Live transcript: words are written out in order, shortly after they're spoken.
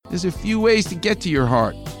There's a few ways to get to your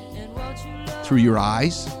heart. Through your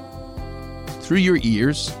eyes, through your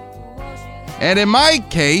ears, and in my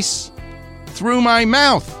case, through my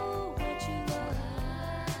mouth,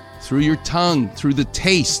 through your tongue, through the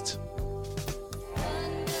taste.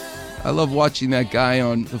 I love watching that guy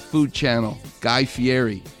on the Food Channel, Guy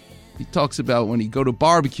Fieri. He talks about when you go to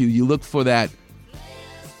barbecue, you look for that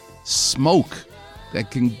smoke that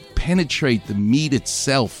can penetrate the meat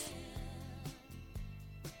itself.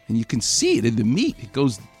 And you can see it in the meat. It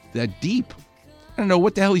goes that deep. I don't know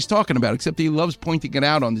what the hell he's talking about, except he loves pointing it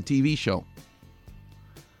out on the TV show.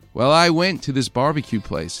 Well, I went to this barbecue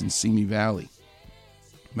place in Simi Valley.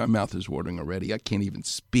 My mouth is watering already. I can't even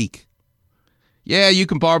speak. Yeah, you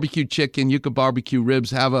can barbecue chicken, you can barbecue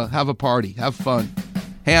ribs, have a party, have fun.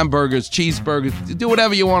 Hamburgers, cheeseburgers, do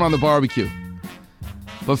whatever you want on the barbecue.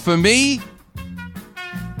 But for me,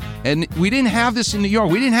 and we didn't have this in New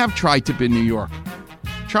York. We didn't have tri-tip in New York.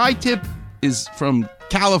 Tri-tip is from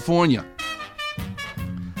California.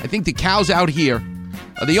 I think the cows out here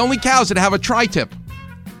are the only cows that have a tri-tip.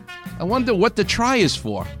 I wonder what the tri is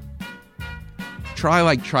for. Tri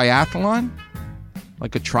like triathlon?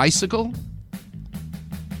 Like a tricycle?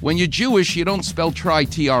 When you're Jewish, you don't spell tri,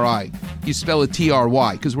 T-R-I. You spell it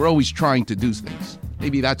T-R-Y, because we're always trying to do things.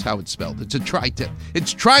 Maybe that's how it's spelled. It's a tri-tip.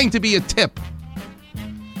 It's trying to be a tip.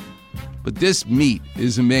 But this meat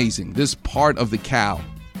is amazing. This part of the cow.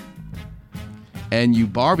 And you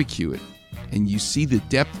barbecue it, and you see the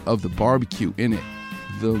depth of the barbecue in it.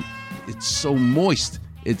 It's so moist.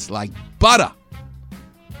 It's like butter.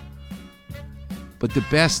 But the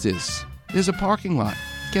best is, there's a parking lot.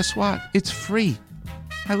 Guess what? It's free.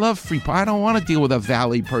 I love free parking. I don't want to deal with a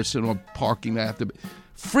valet person or parking.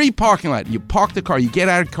 Free parking lot. You park the car. You get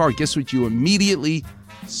out of the car. Guess what? You immediately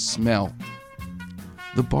smell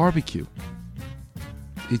the barbecue.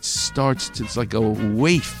 It's like a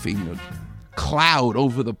wafting, a cloud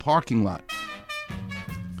over the parking lot.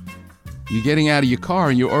 You're getting out of your car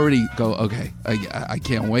and you already go, okay, I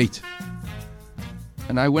can't wait.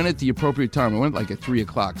 And I went at the appropriate time. I went like at 3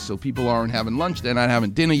 o'clock, so people aren't having lunch. They're not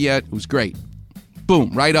having dinner yet. It was great.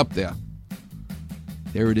 Boom, right up there.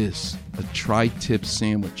 There it is, a tri-tip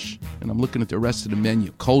sandwich. And I'm looking at the rest of the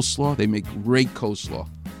menu. Coleslaw, they make great coleslaw.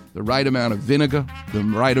 The right amount of vinegar, the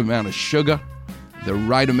right amount of sugar, the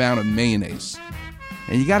right amount of mayonnaise.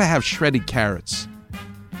 And you got to have shredded carrots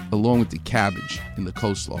along with the cabbage in the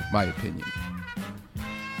coleslaw, my opinion.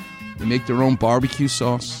 They make their own barbecue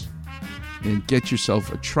sauce. And get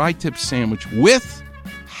yourself a tri-tip sandwich with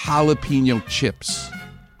jalapeno chips.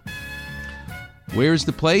 Where's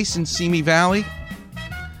the place in Simi Valley?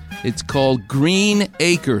 It's called Green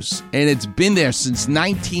Acres, and it's been there since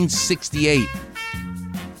 1968.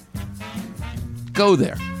 Go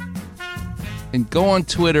there. And go on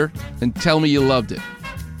Twitter and tell me you loved it.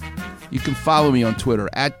 You can follow me on Twitter,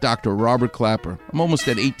 at Dr. Robert Clapper. I'm almost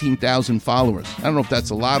at 18,000 followers. I don't know if that's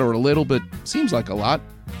a lot or a little, but it seems like a lot.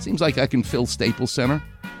 Seems like I can fill Staples Center.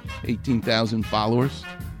 18,000 followers.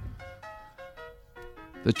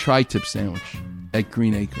 The tri-tip sandwich at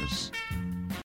Green Acres.